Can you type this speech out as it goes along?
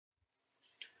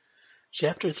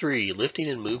Chapter 3, Lifting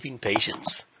and Moving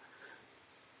Patients.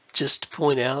 Just to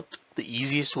point out, the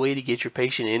easiest way to get your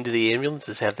patient into the ambulance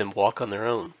is have them walk on their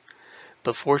own.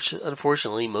 But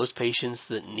unfortunately, most patients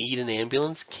that need an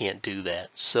ambulance can't do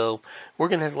that. So we're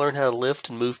going to have to learn how to lift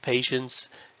and move patients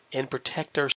and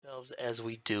protect ourselves as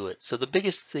we do it. So the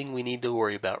biggest thing we need to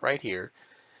worry about right here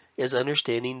is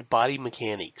understanding body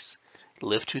mechanics.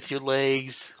 Lift with your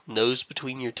legs, nose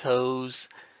between your toes,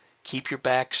 keep your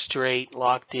back straight,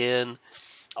 locked in.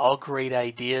 All great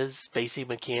ideas, basic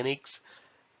mechanics,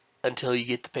 until you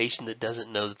get the patient that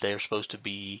doesn't know that they're supposed to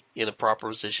be in a proper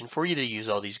position for you to use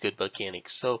all these good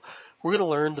mechanics. So we're going to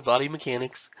learn the body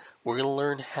mechanics. We're going to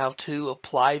learn how to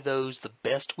apply those the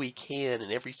best we can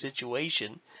in every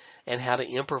situation and how to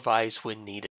improvise when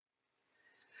needed.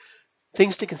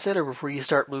 Things to consider before you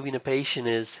start moving a patient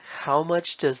is how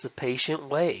much does the patient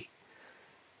weigh?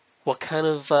 What kind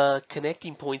of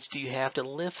connecting points do you have to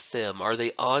lift them? Are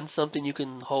they on something you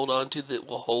can hold on to that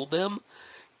will hold them?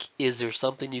 Is there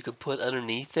something you can put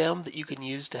underneath them that you can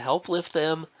use to help lift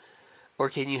them?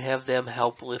 Or can you have them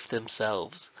help lift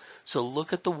themselves? So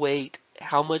look at the weight,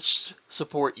 how much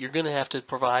support you're going to have to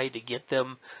provide to get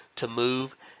them to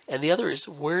move. And the other is,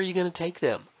 where are you going to take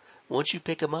them? Once you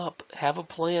pick them up, have a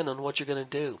plan on what you're going to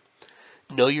do.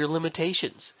 Know your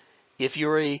limitations. If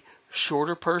you're a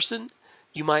shorter person,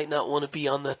 you might not want to be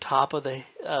on the top of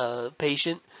the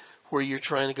patient where you're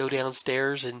trying to go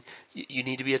downstairs and you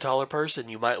need to be a taller person.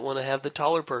 You might want to have the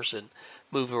taller person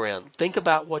move around. Think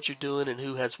about what you're doing and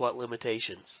who has what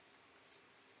limitations.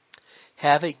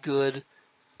 Have a good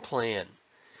plan.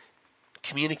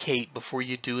 Communicate before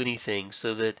you do anything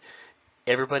so that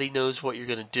everybody knows what you're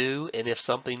going to do, and if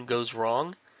something goes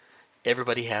wrong,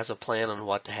 everybody has a plan on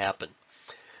what to happen.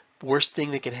 Worst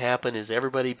thing that can happen is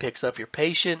everybody picks up your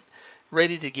patient,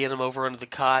 ready to get him over onto the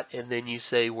cot, and then you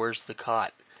say, "Where's the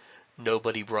cot?"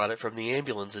 Nobody brought it from the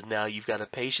ambulance, and now you've got a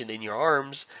patient in your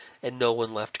arms and no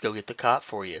one left to go get the cot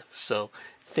for you. So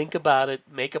think about it,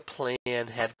 make a plan,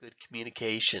 have good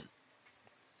communication.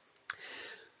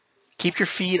 Keep your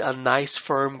feet on nice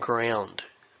firm ground.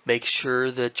 Make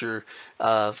sure that you're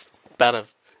about a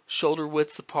shoulder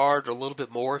widths apart or a little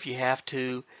bit more if you have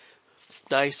to.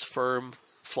 Nice firm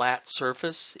flat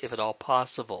surface if at all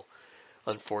possible.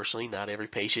 Unfortunately, not every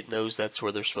patient knows that's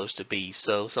where they're supposed to be.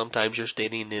 So sometimes you're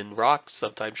standing in rocks,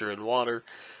 sometimes you're in water,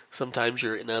 sometimes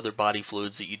you're in other body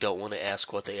fluids that you don't want to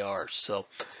ask what they are. So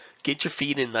get your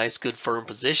feet in a nice, good, firm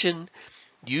position.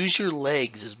 Use your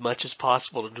legs as much as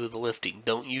possible to do the lifting.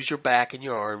 Don't use your back and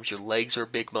your arms. Your legs are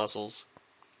big muscles.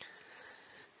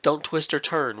 Don't twist or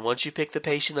turn. Once you pick the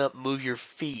patient up, move your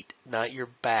feet, not your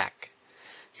back.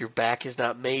 Your back is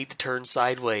not made to turn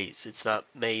sideways. It's not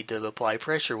made to apply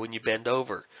pressure when you bend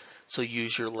over. So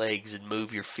use your legs and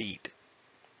move your feet.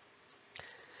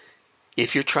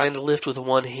 If you're trying to lift with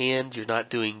one hand, you're not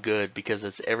doing good because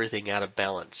it's everything out of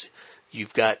balance.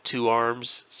 You've got two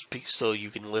arms, so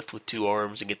you can lift with two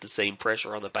arms and get the same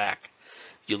pressure on the back.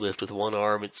 You lift with one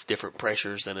arm, it's different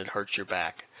pressures and it hurts your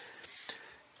back.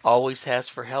 Always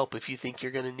ask for help if you think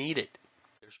you're going to need it.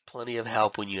 There's plenty of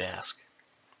help when you ask.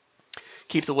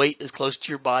 Keep the weight as close to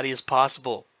your body as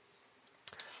possible.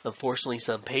 Unfortunately,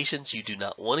 some patients you do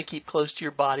not want to keep close to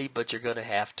your body, but you're going to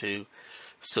have to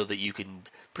so that you can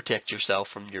protect yourself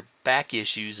from your back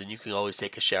issues and you can always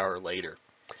take a shower later.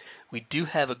 We do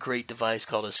have a great device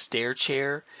called a stair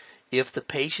chair. If the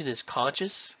patient is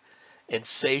conscious and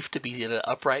safe to be in an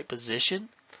upright position,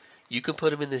 you can put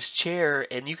them in this chair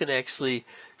and you can actually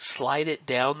slide it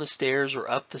down the stairs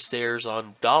or up the stairs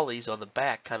on dollies on the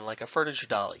back, kind of like a furniture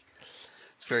dolly.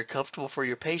 It's very comfortable for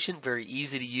your patient, very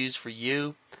easy to use for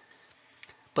you,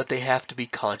 but they have to be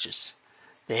conscious.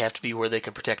 They have to be where they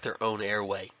can protect their own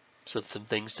airway. So some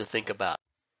things to think about.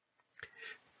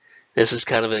 This is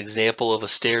kind of an example of a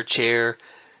stair chair.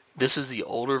 This is the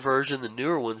older version. The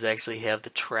newer ones actually have the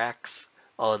tracks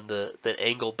on that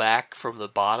angle back from the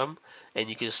bottom, and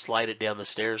you can just slide it down the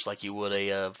stairs like you would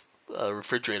a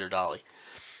refrigerator dolly.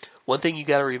 One thing you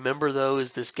got to remember though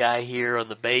is this guy here on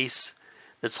the base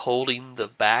that's holding the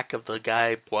back of the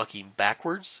guy walking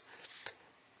backwards.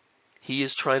 He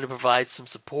is trying to provide some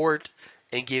support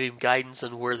and give him guidance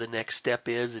on where the next step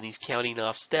is, and he's counting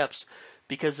off steps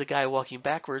because the guy walking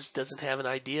backwards doesn't have an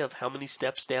idea of how many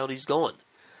steps down he's going.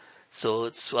 So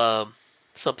it's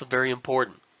something very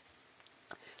important.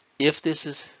 If this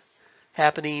is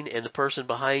happening and the person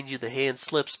behind you, the hand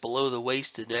slips below the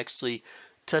waist and actually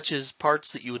touches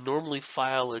parts that you would normally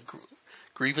file a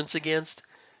grievance against,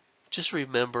 just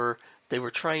remember they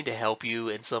were trying to help you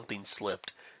and something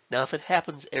slipped. Now, if it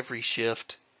happens every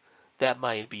shift, that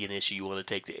might be an issue you want to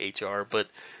take to HR, but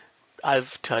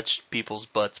I've touched people's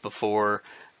butts before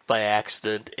by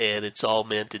accident, and it's all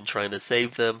meant in trying to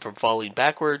save them from falling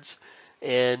backwards,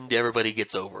 and everybody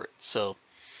gets over it. So,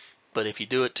 but if you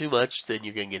do it too much, then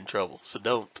you're gonna get in trouble. So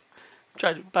don't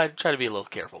try to be a little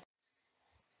careful.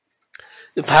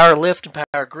 In power lift and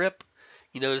power grip,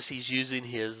 you notice he's using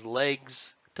his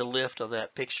legs to lift on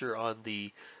that picture on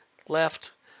the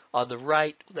left. On the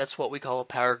right, that's what we call a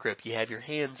power grip. You have your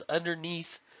hands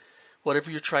underneath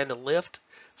whatever you're trying to lift,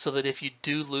 so that if you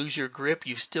do lose your grip,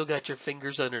 you've still got your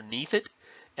fingers underneath it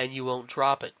and you won't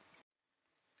drop it.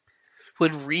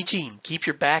 When reaching, keep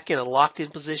your back in a locked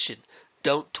in position.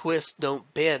 Don't twist,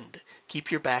 don't bend. Keep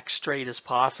your back straight as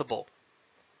possible.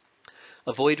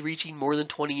 Avoid reaching more than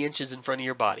 20 inches in front of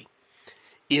your body.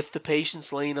 If the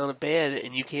patient's laying on a bed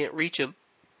and you can't reach him,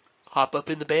 hop up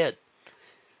in the bed.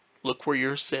 Look where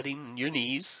you're setting your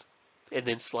knees and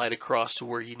then slide across to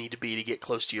where you need to be to get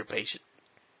close to your patient.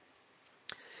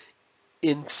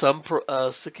 In some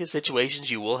situations,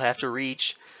 you will have to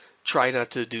reach. Try not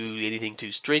to do anything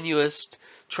too strenuous.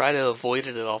 Try to avoid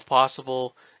it at all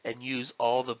possible, and use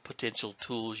all the potential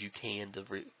tools you can to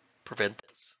prevent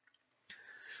this.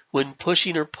 When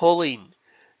pushing or pulling,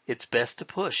 it's best to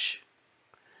push.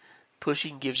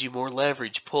 Pushing gives you more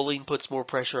leverage. Pulling puts more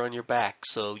pressure on your back.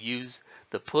 So use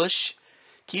the push.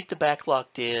 Keep the back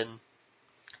locked in.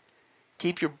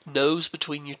 Keep your nose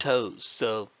between your toes.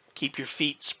 So keep your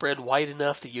feet spread wide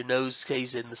enough that your nose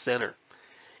stays in the center.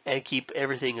 And keep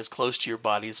everything as close to your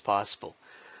body as possible.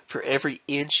 For every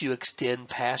inch you extend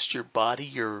past your body,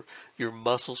 your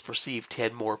muscles perceive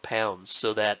 10 more pounds.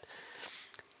 So that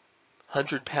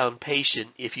 100-pound patient,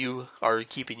 if you are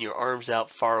keeping your arms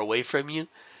out far away from you,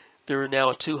 they're now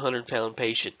a 200-pound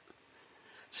patient.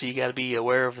 So you got to be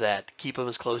aware of that. Keep them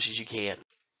as close as you can.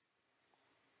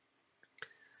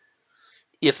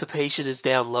 If the patient is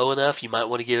down low enough, you might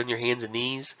want to get on your hands and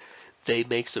knees. They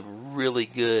make some really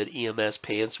good EMS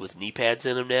pants with knee pads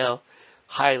in them now.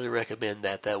 Highly recommend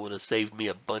that. That would have saved me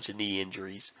a bunch of knee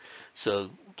injuries.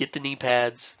 So get the knee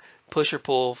pads, push or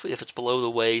pull if it's below the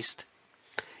waist.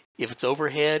 If it's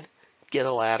overhead, get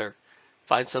a ladder.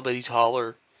 Find somebody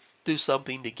taller. Do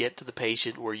something to get to the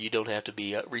patient where you don't have to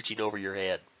be reaching over your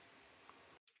head.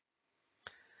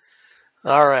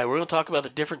 All right, we're going to talk about the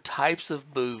different types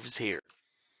of moves here.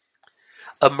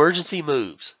 Emergency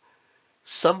moves.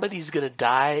 Somebody's going to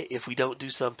die if we don't do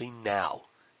something now.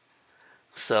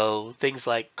 So things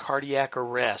like cardiac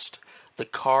arrest, the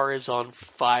car is on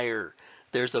fire,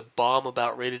 there's a bomb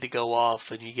about ready to go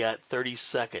off and you got 30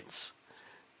 seconds.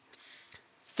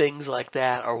 Things like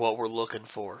that are what we're looking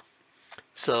for.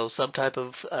 So some type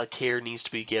of care needs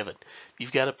to be given.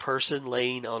 You've got a person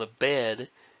laying on a bed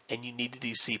and you need to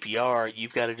do CPR,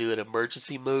 you've got to do an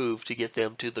emergency move to get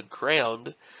them to the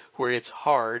ground where it's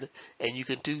hard and you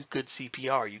can do good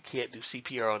CPR. You can't do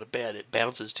CPR on a bed. It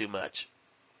bounces too much.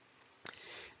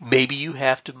 Maybe you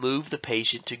have to move the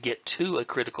patient to get to a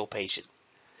critical patient.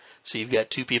 So you've got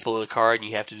two people in a car and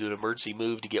you have to do an emergency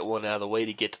move to get one out of the way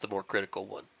to get to the more critical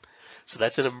one. So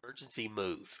that's an emergency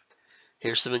move.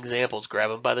 Here's some examples.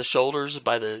 Grab them by the shoulders,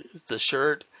 by the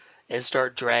shirt, and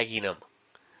start dragging them.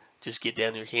 Just get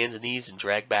down to your hands and knees and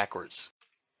drag backwards.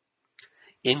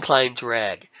 Incline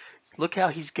drag. Look how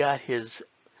he's got his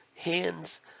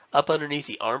hands up underneath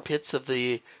the armpits of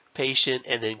the patient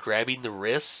and then grabbing the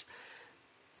wrists.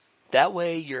 That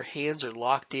way your hands are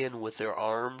locked in with their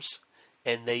arms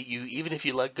and even if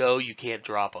you let go, you can't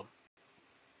drop them.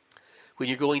 When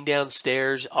you're going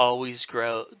downstairs, always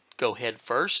go head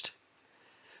first.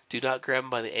 Do not grab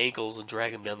them by the ankles and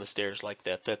drag them down the stairs like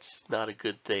that. That's not a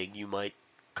good thing. You might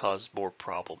cause more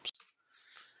problems.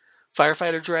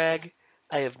 Firefighter drag.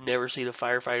 I have never seen a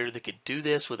firefighter that could do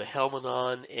this with a helmet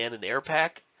on and an air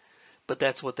pack, but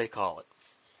that's what they call it.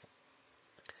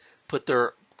 Put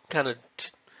their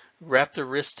wrap their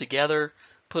wrists together,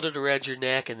 put it around your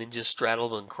neck, and then just straddle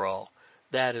them and crawl.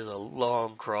 That is a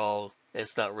long crawl.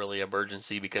 It's not really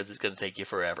emergency because it's going to take you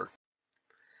forever.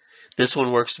 This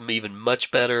one works even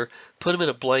much better. Put them in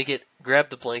a blanket, grab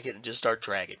the blanket, and just start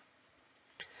dragging.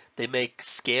 They make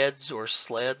skeds or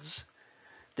sleds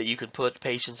that you can put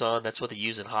patients on. That's what they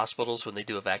use in hospitals when they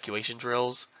do evacuation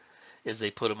drills, is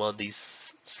they put them on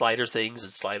these slider things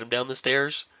and slide them down the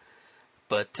stairs.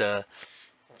 But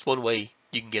it's one way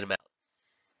you can get them out.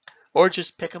 Or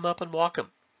just pick them up and walk them.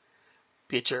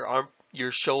 Get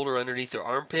your shoulder underneath their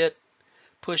armpit,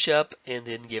 push up, and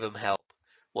then give them help.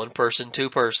 One person, two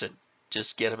person.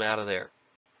 Just get them out of there.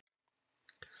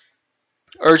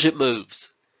 Urgent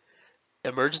moves.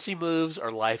 Emergency moves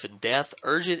are life and death.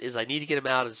 Urgent is I need to get them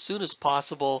out as soon as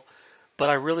possible, but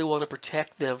I really want to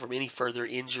protect them from any further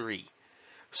injury.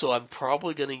 So I'm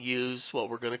probably going to use what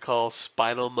we're going to call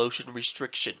spinal motion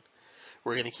restriction.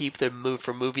 We're going to keep them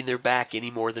from moving their back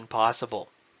any more than possible.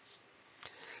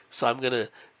 So I'm going to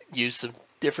use some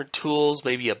different tools,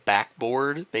 maybe a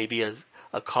backboard, maybe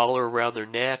a collar around their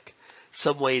neck,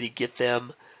 some way to get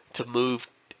them to move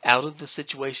out of the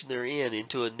situation they're in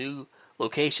into a new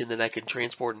location that I can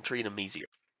transport and treat them easier.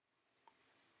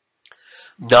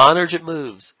 Non-urgent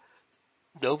moves.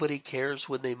 Nobody cares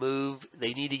when they move.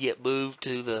 They need to get moved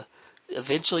to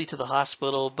eventually to the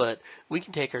hospital, but we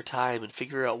can take our time and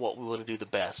figure out what we want to do the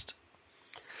best.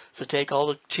 So take all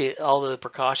the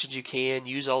precautions you can,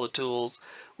 use all the tools.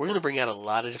 We're going to bring out a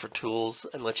lot of different tools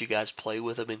and let you guys play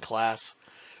with them in class.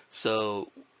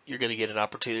 So you're going to get an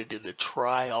opportunity to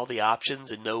try all the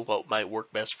options and know what might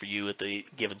work best for you at the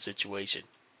given situation.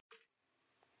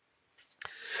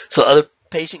 So other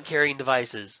patient carrying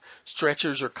devices,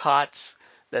 stretchers or cots,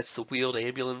 that's the wheeled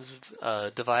ambulance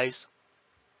device.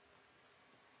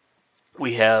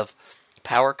 We have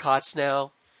power cots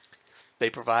now. They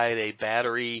provide a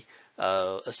battery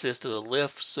assisted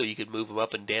lift so you can move them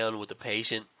up and down with the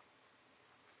patient.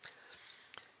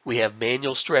 We have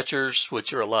manual stretchers,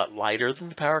 which are a lot lighter than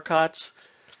the power cots,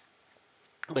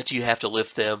 but you have to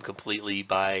lift them completely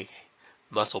by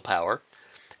muscle power.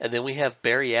 And then we have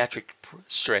bariatric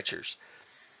stretchers.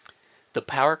 The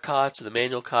power cots and the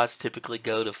manual cots typically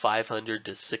go to 500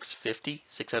 to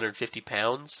 650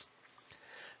 pounds.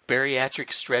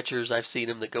 Bariatric stretchers, I've seen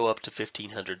them that go up to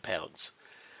 1,500 pounds.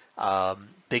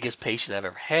 Biggest patient I've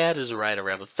ever had is right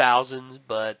around 1,000,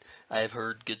 but I've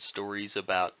heard good stories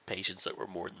about patients that were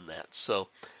more than that. So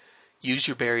use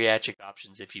your bariatric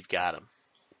options if you've got them.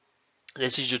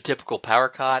 This is your typical power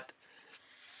cot.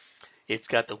 It's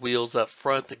got the wheels up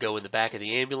front that go in the back of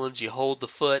the ambulance. You hold the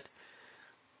foot.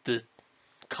 The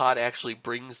cot actually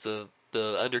brings the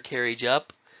undercarriage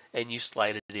up, and you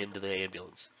slide it into the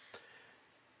ambulance.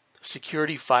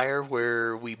 Security Fire,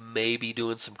 where we may be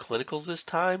doing some clinicals this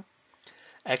time,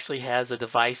 actually has a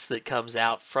device that comes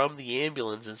out from the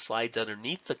ambulance and slides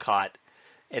underneath the cot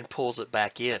and pulls it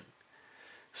back in.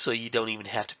 So you don't even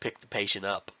have to pick the patient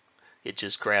up. It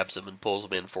just grabs them and pulls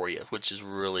them in for you, which is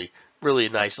really, really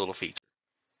a nice little feature.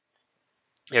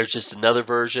 There's just another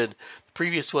version. The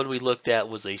previous one we looked at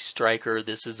was a Stryker.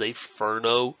 This is a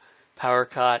Furno power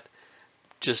cot,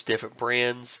 just different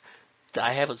brands.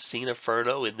 I haven't seen a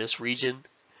Furno in this region,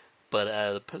 but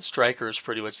the Stryker is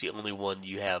pretty much the only one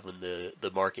you have in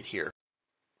the market here.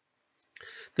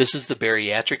 This is the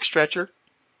bariatric stretcher.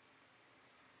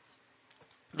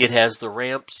 It has the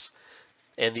ramps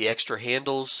and the extra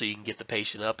handles so you can get the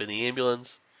patient up in the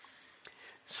ambulance.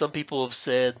 Some people have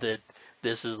said that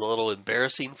this is a little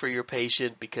embarrassing for your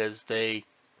patient because they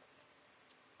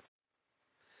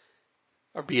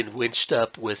are being winched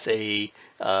up with a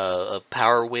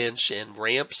power winch and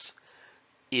ramps.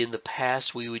 In the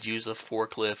past, we would use a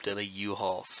forklift and a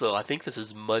U-Haul. So I think this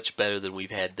is much better than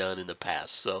we've had done in the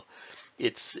past. So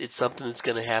it's something that's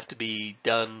going to have to be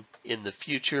done in the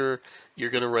future. You're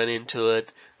going to run into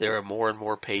it. There are more and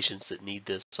more patients that need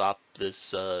this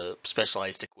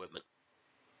specialized equipment.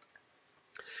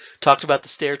 Talked about the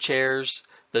stair chairs.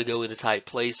 They'll go into tight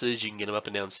places. You can get them up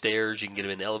and down stairs. You can get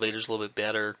them in elevators a little bit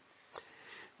better.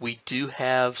 We do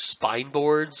have spine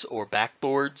boards or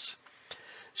backboards.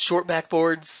 Short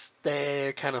backboards,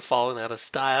 they're kind of falling out of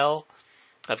style.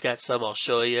 I've got some I'll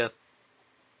show you.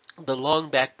 The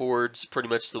long backboards, pretty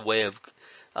much the way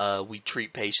of we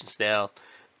treat patients now.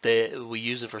 We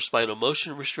use it for spinal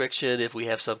motion restriction if we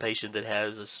have some patient that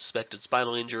has a suspected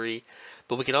spinal injury,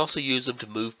 but we can also use them to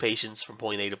move patients from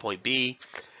point A to point B.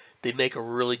 They make a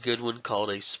really good one called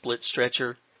a split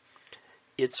stretcher.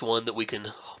 It's one that we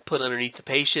can put underneath the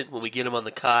patient. When we get them on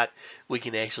the cot, we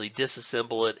can actually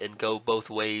disassemble it and go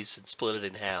both ways and split it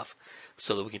in half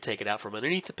so that we can take it out from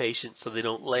underneath the patient so they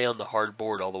don't lay on the hard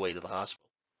board all the way to the hospital.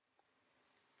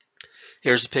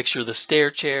 Here's a picture of the stair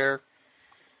chair.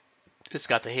 It's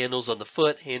got the handles on the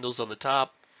foot, handles on the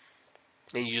top,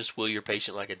 and you just wheel your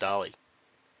patient like a dolly.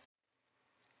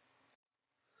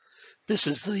 This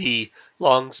is the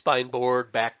long spine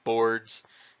board, back boards.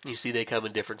 You see they come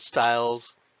in different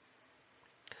styles.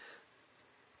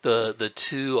 The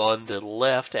two on the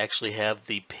left actually have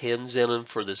the pins in them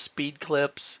for the speed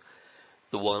clips.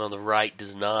 The one on the right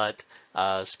does not.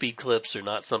 Speed clips are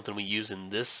not something we use in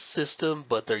this system,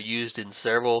 but they're used in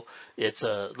several. It's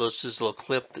just a little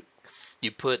clip that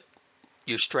you put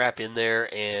your strap in there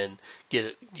and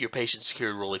get your patient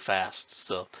secured really fast.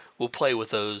 So we'll play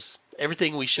with those.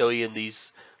 Everything we show you in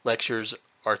these lectures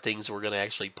are things we're going to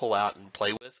actually pull out and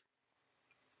play with.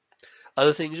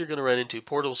 Other things you're going to run into: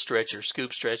 portable stretchers,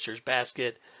 scoop stretchers,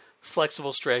 basket,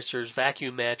 flexible stretchers,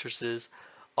 vacuum mattresses,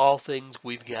 all things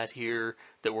we've got here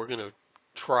that we're going to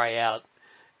try out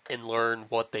and learn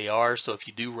what they are. So if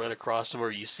you do run across them or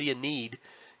you see a need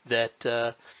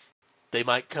that they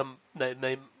might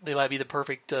be the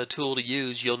perfect tool to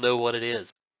use, you'll know what it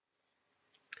is.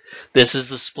 This is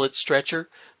the split stretcher.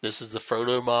 This is the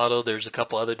Frono model. There's a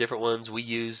couple other different ones. We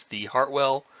use the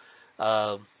Hartwell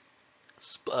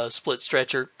split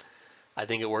stretcher. I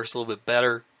think it works a little bit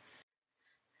better.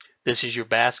 This is your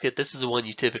basket. This is the one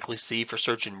you typically see for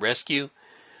search and rescue.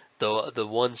 The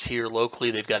ones here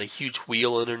locally, they've got a huge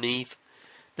wheel underneath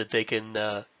that they can,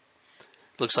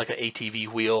 looks like an ATV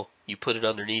wheel. You put it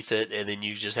underneath it, and then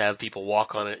you just have people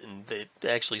walk on it, and it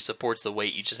actually supports the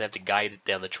weight. You just have to guide it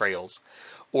down the trails.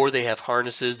 Or they have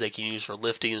harnesses they can use for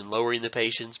lifting and lowering the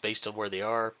patients based on where they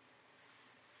are.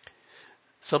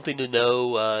 Something to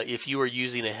know, if you are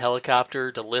using a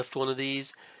helicopter to lift one of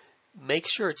these, make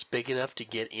sure it's big enough to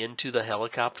get into the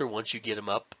helicopter once you get them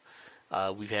up.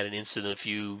 We've had an incident a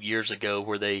few years ago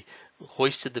where they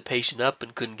hoisted the patient up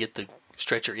and couldn't get the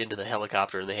stretcher into the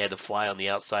helicopter, and they had to fly on the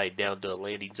outside down to a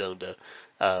landing zone to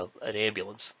an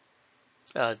ambulance.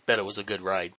 I bet it was a good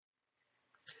ride.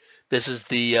 This is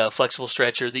the flexible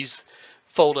stretcher. These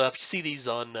fold up. You see these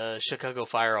on Chicago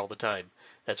Fire all the time.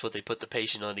 That's what they put the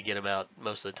patient on to get them out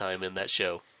most of the time in that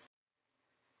show.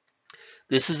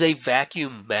 This is a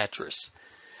vacuum mattress.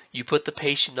 You put the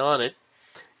patient on it,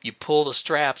 you pull the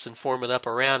straps and form it up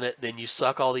around it, then you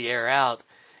suck all the air out,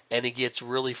 and it gets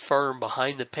really firm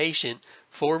behind the patient,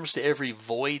 forms to every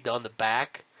void on the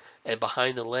back and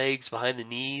behind the legs, behind the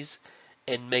knees,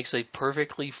 and makes a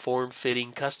perfectly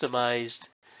form-fitting, customized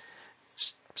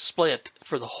split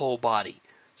for the whole body.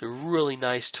 It's a really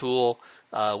nice tool.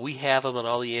 We have them on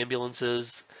all the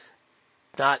ambulances.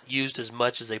 Not used as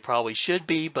much as they probably should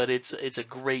be, but it's a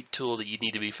great tool that you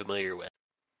need to be familiar with.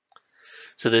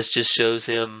 So this just shows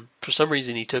him, for some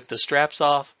reason he took the straps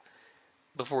off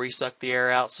before he sucked the air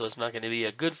out, so it's not going to be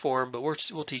a good form, but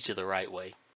we'll teach you the right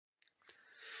way.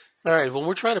 All right, when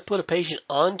we're trying to put a patient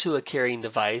onto a carrying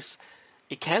device,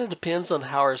 it kind of depends on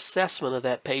our assessment of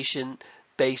that patient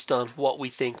based on what we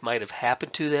think might have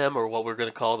happened to them, or what we're going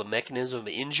to call the mechanism of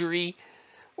injury,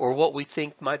 or what we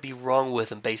think might be wrong with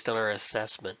them based on our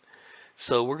assessment.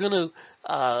 So we're going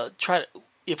to try to,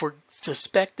 if we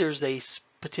suspect there's a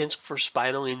potential for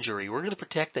spinal injury, we're going to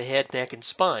protect the head, neck, and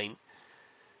spine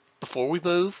before we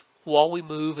move, while we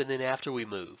move, and then after we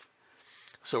move.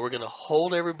 So we're going to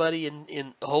hold everybody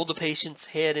hold the patient's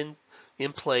head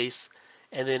in place,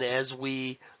 and then as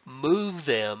we move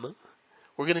them,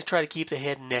 we're going to try to keep the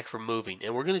head and neck from moving.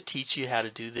 And we're going to teach you how to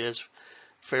do this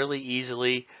fairly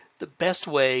easily. The best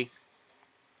way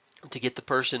to get the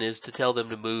person is to tell them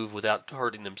to move without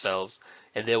hurting themselves,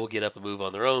 and they will get up and move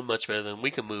on their own much better than we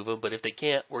can move them. But if they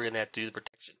can't, we're going to have to do the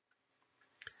protection.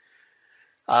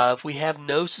 If we have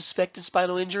no suspected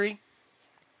spinal injury,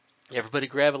 everybody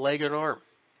grab a leg or an arm.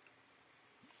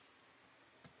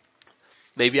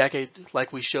 Maybe I could,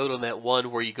 like we showed on that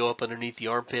one where you go up underneath the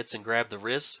armpits and grab the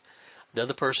wrists.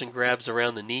 Another person grabs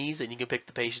around the knees, and you can pick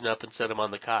the patient up and set them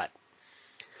on the cot.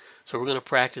 So we're going to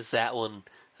practice that one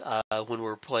when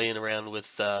we're playing around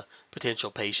with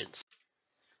potential patients.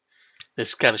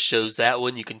 This kind of shows that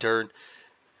one. You can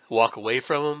walk away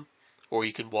from them, or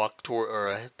you can walk toward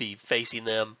or be facing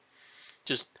them.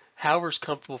 Just however's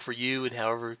comfortable for you, and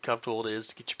however comfortable it is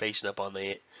to get your patient up on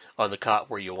the cot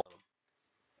where you want them.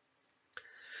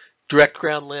 Direct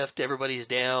ground lift. Everybody's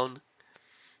down,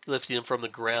 lifting them from the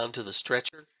ground to the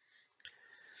stretcher.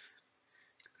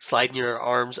 Sliding your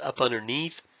arms up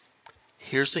underneath.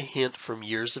 Here's a hint from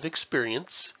years of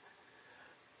experience.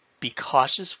 Be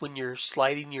cautious when you're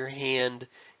sliding your hand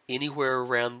anywhere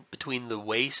around between the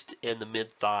waist and the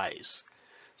mid-thighs.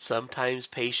 Sometimes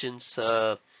patients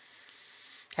have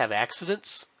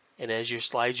accidents, and as you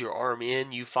slide your arm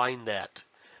in, you find that.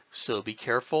 So be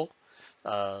careful.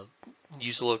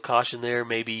 Use a little caution there.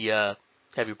 Maybe have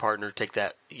your partner take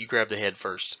that. You grab the head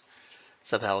first.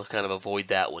 Somehow kind of avoid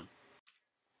that one.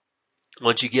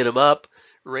 Once you get them up,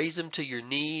 raise them to your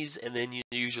knees, and then you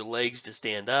use your legs to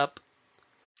stand up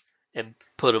and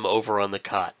put them over on the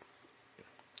cot.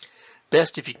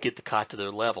 Best if you get the cot to their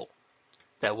level.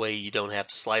 That way you don't have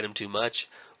to slide them too much,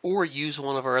 or use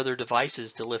one of our other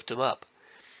devices to lift them up.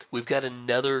 We've got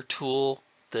another tool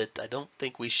that I don't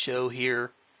think we show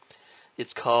here.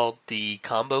 It's called the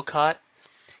combo cot.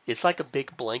 It's like a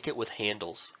big blanket with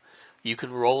handles. You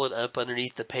can roll it up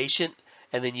underneath the patient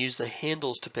and then use the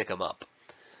handles to pick them up.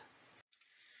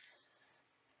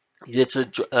 It's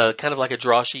a kind of like a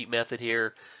draw sheet method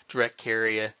here, direct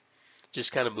carry,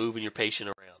 just kind of moving your patient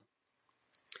around.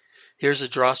 Here's a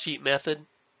draw sheet method.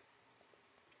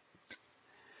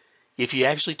 If you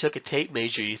actually took a tape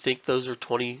measure, you think those are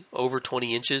over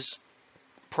 20 inches?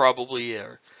 Probably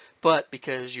are. But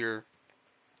because you're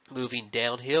moving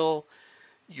downhill,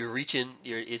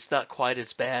 it's not quite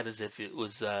as bad as if it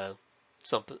was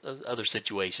some other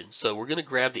situation. So we're going to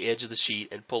grab the edge of the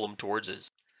sheet and pull them towards us.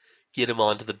 Get them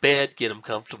onto the bed, get them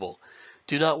comfortable.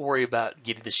 Do not worry about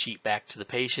getting the sheet back to the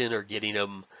patient or getting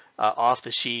them off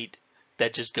the sheet.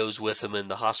 That just goes with them,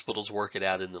 and the hospitals work it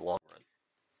out in the long run.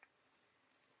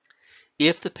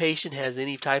 If the patient has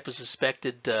any type of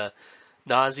suspected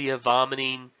nausea,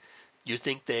 vomiting, you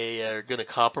think they are going to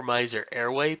compromise their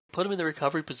airway, put them in the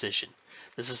recovery position.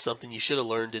 This is something you should have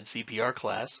learned in CPR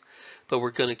class, but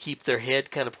we're going to keep their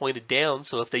head kind of pointed down,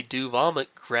 so if they do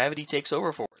vomit, gravity takes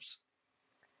over for us.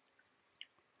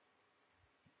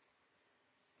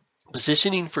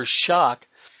 Positioning for shock,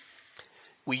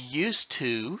 we used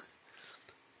to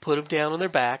put them down on their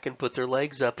back and put their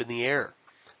legs up in the air.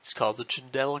 It's called the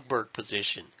Trendelenburg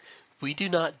position. We do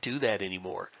not do that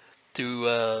anymore. Through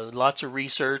lots of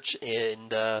research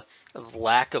and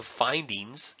lack of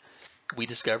findings, we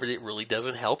discovered it really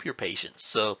doesn't help your patients.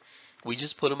 So we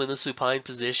just put them in the supine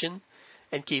position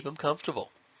and keep them comfortable.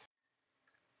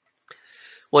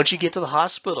 Once you get to the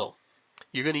hospital,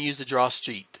 you're going to use the draw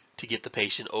sheet to get the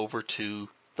patient over to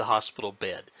the hospital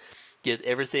bed. Get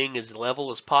everything as level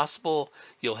as possible.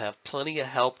 You'll have plenty of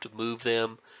help to move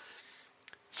them.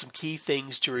 Some key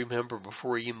things to remember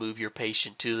before you move your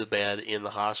patient to the bed in the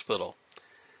hospital.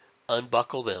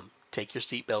 Unbuckle them. Take your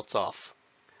seatbelts off.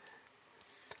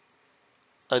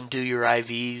 Undo your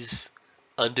IVs.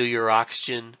 Undo your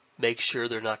oxygen. Make sure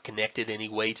they're not connected any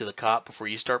way to the cot before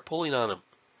you start pulling on them.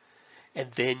 And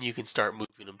then you can start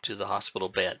moving them to the hospital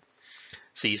bed.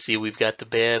 So you see we've got the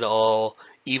bed all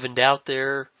evened out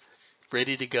there,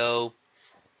 ready to go.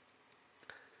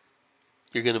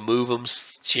 You're going to move them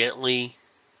gently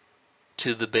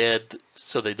to the bed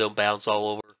so they don't bounce all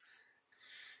over.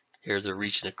 Here they're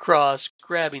reaching across,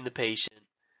 grabbing the patient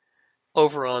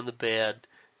over on the bed.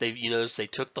 You notice they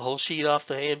took the whole sheet off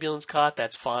the ambulance cot.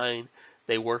 That's fine.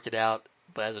 They work it out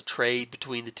as a trade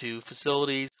between the two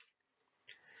facilities.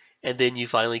 And then you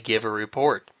finally give a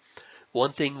report.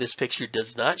 One thing this picture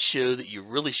does not show that you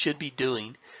really should be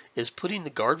doing is putting the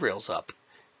guardrails up.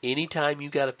 Anytime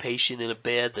you've got a patient in a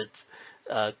bed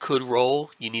that could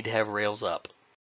roll, you need to have rails up.